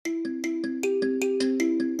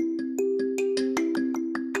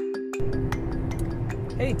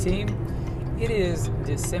Hey team, it is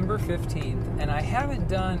December 15th and I haven't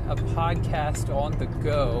done a podcast on the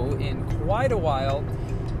go in quite a while,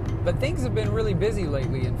 but things have been really busy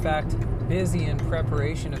lately. In fact, busy in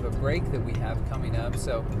preparation of a break that we have coming up.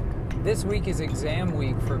 So this week is exam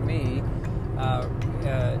week for me.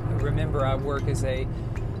 Remember, I work as a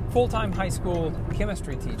full-time high school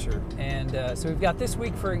chemistry teacher, and so we've got this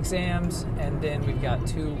week for exams, and then we've got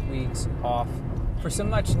 2 weeks off for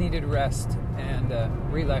some much needed rest and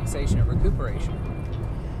relaxation and recuperation.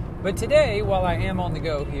 But today, while I am on the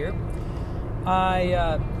go here,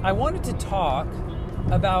 I wanted to talk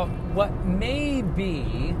about what may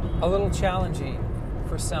be a little challenging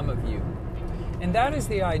for some of you. And that is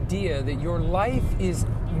the idea that your life is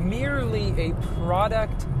merely a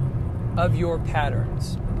product of your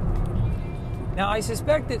patterns. Now, I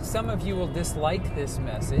suspect that some of you will dislike this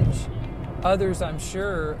message. Others, I'm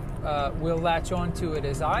sure, will latch onto it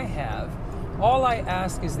as I have. All I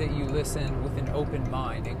ask is that you listen with an open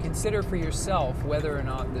mind and consider for yourself whether or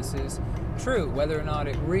not this is true, whether or not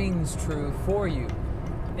it rings true for you.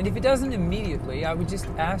 And if it doesn't immediately, I would just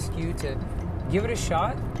ask you to give it a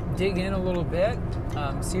shot, dig in a little bit,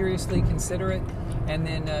 seriously consider it, and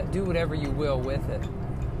then do whatever you will with it.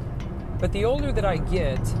 But the older that I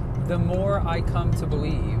get, the more I come to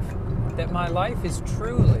believe that my life is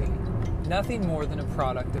truly nothing more than a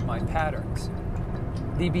product of my patterns.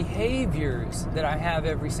 The behaviors that I have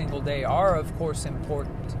every single day are, of course,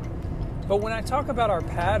 important. But when I talk about our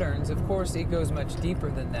patterns, of course, it goes much deeper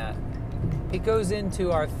than that. It goes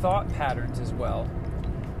into our thought patterns as well,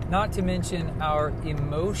 not to mention our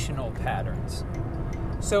emotional patterns.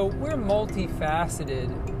 So we're multifaceted,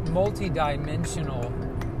 multidimensional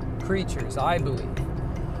creatures, I believe.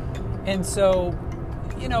 And so,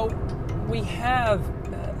 we have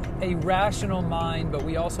a rational mind, but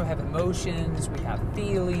we also have emotions, we have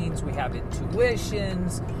feelings, we have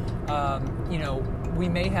intuitions, we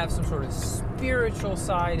may have some sort of spiritual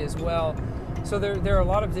side as well. So there are a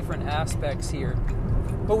lot of different aspects here.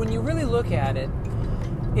 But when you really look at it,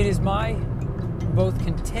 it is my both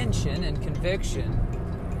contention and conviction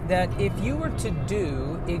that if you were to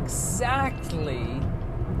do exactly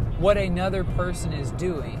what another person is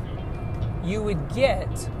doing, you would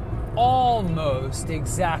get almost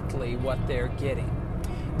exactly what they're getting.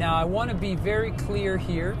 Now, I want to be very clear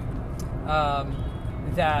here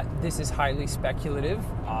that this is highly speculative,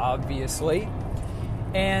 obviously,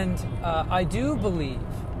 and I do believe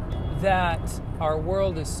that our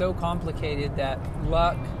world is so complicated that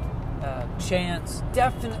luck, chance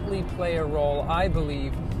definitely play a role, I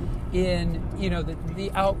believe, in the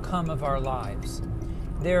outcome of our lives.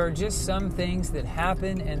 There are just some things that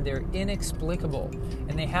happen and they're inexplicable,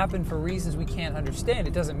 and they happen for reasons we can't understand.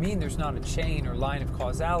 It doesn't mean there's not a chain or line of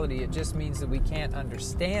causality. It just means that we can't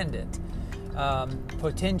understand it,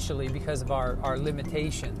 potentially because of our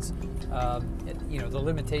limitations. The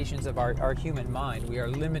limitations of our human mind. We are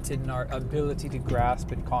limited in our ability to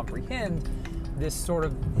grasp and comprehend this sort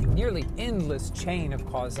of nearly endless chain of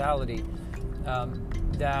causality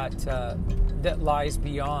that lies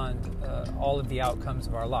beyond all of the outcomes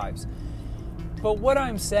of our lives. But what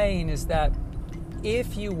I'm saying is that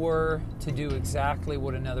if you were to do exactly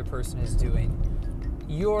what another person is doing,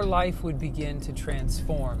 your life would begin to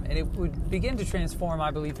transform. And it would begin to transform,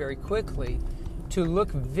 I believe, very quickly to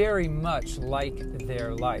look very much like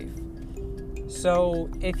their life. So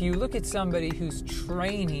if you look at somebody who's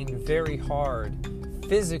training very hard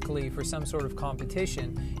physically for some sort of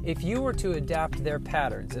competition, if you were to adapt their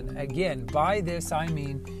patterns, and again, by this I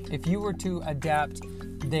mean if you were to adapt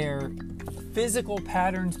their physical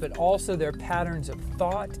patterns, but also their patterns of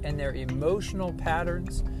thought and their emotional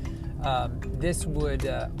patterns, this would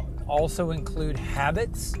also include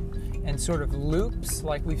habits and sort of loops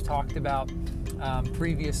like we've talked about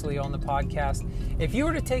previously on the podcast. If you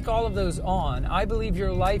were to take all of those on, I believe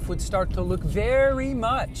your life would start to look very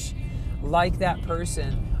much like that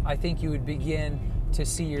person. I think you would begin to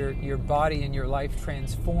see your body and your life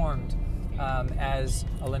transformed as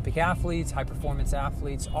Olympic athletes, high-performance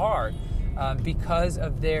athletes are because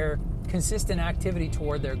of their consistent activity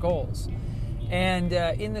toward their goals. And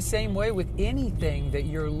in the same way with anything that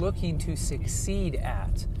you're looking to succeed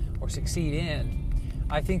at or succeed in,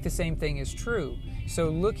 I think the same thing is true. So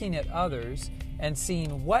looking at others and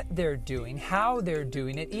seeing what they're doing, how they're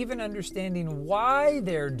doing it, even understanding why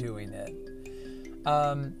they're doing it,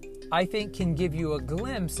 I think can give you a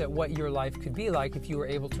glimpse at what your life could be like if you were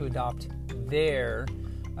able to adopt their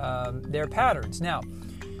patterns. Now,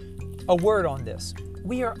 a word on this.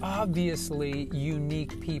 We are obviously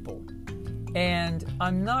unique people. And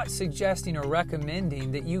I'm not suggesting or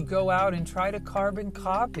recommending that you go out and try to carbon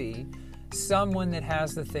copy someone that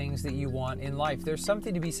has the things that you want in life. There's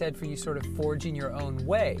something to be said for you sort of forging your own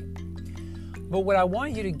way. But what I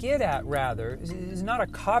want you to get at, rather, is not a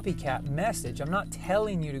copycat message. I'm not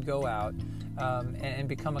telling you to go out and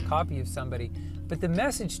become a copy of somebody. But the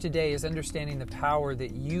message today is understanding the power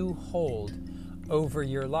that you hold over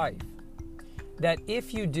your life. That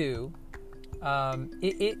if you do,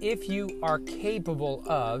 if you are capable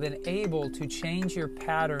of and able to change your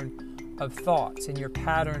pattern of thoughts and your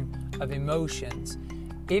pattern of emotions,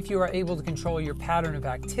 if you are able to control your pattern of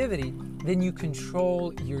activity, then you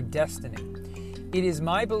control your destiny. It is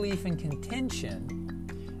my belief and contention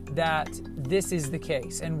that this is the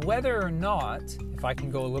case. And whether or not, if I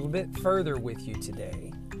can go a little bit further with you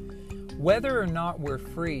today, whether or not we're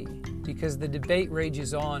free, because the debate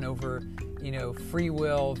rages on over, free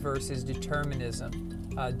will versus determinism.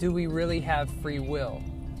 Do we really have free will?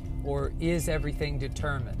 Or is everything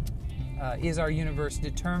determined? Is our universe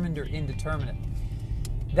determined or indeterminate?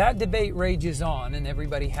 That debate rages on, and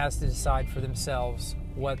everybody has to decide for themselves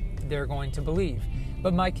what they're going to believe.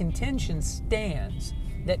 But my contention stands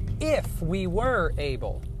that if we were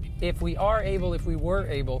able to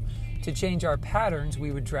change our patterns,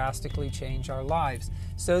 we would drastically change our lives.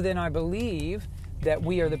 So then I believe that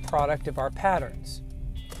we are the product of our patterns.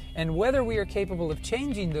 And whether we are capable of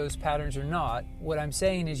changing those patterns or not, what I'm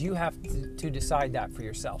saying is you have to decide that for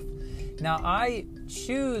yourself. Now, I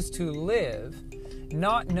choose to live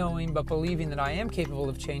not knowing but believing that I am capable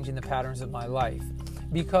of changing the patterns of my life.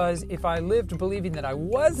 Because if I lived believing that I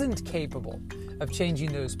wasn't capable of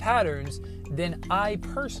changing those patterns, then I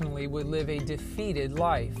personally would live a defeated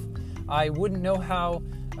life. I wouldn't know how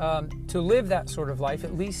to live that sort of life,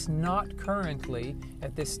 at least not currently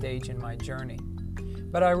at this stage in my journey.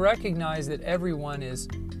 But I recognize that everyone is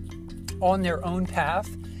on their own path,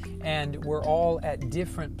 and we're all at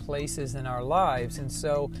different places in our lives. And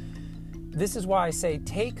so this is why I say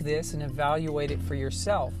take this and evaluate it for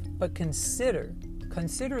yourself. But consider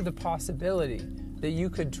the possibility that you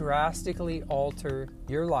could drastically alter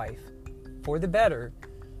your life for the better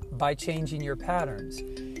by changing your patterns.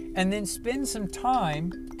 And then spend some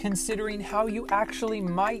time considering how you actually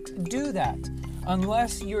might do that.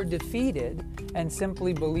 Unless you're defeated and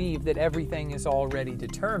simply believe that everything is already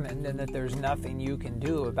determined and that there's nothing you can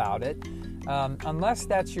do about it, unless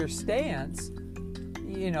that's your stance,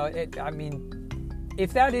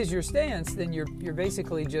 if that is your stance, then you're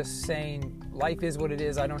basically just saying life is what it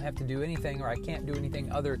is, I don't have to do anything, or I can't do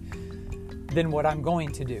anything other than what I'm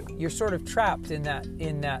going to do. You're sort of trapped in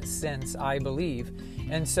that sense, I believe.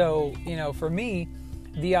 And so, for me,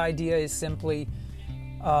 the idea is simply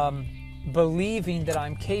believing that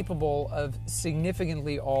I'm capable of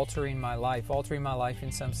significantly altering my life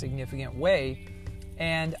in some significant way.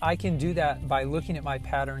 And I can do that by looking at my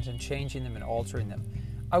patterns and changing them and altering them.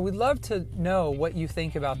 I would love to know what you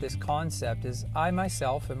think about this concept, as I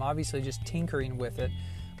myself am obviously just tinkering with it.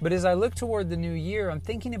 But as I look toward the new year, I'm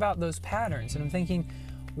thinking about those patterns, and I'm thinking,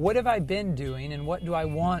 what have I been doing and what do I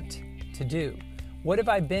want to do? What have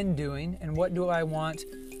I been doing and what do I want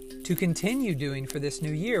to continue doing for this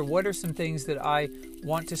new year? What are some things that I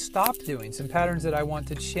want to stop doing? Some patterns that I want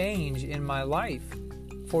to change in my life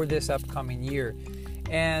for this upcoming year?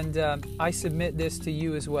 And I submit this to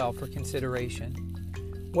you as well for consideration.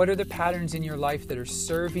 What are the patterns in your life that are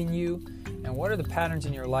serving you? And what are the patterns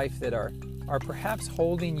in your life that are perhaps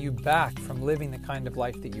holding you back from living the kind of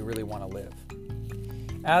life that you really want to live?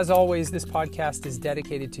 As always, this podcast is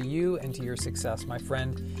dedicated to you and to your success, my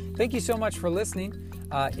friend. Thank you so much for listening.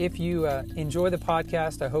 If you enjoy the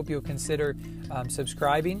podcast, I hope you'll consider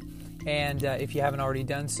subscribing, and if you haven't already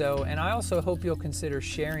done so. And I also hope you'll consider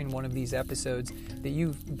sharing one of these episodes that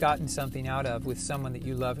you've gotten something out of with someone that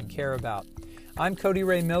you love and care about. I'm Cody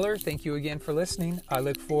Ray Miller. Thank you again for listening. I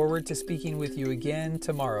look forward to speaking with you again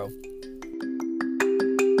tomorrow.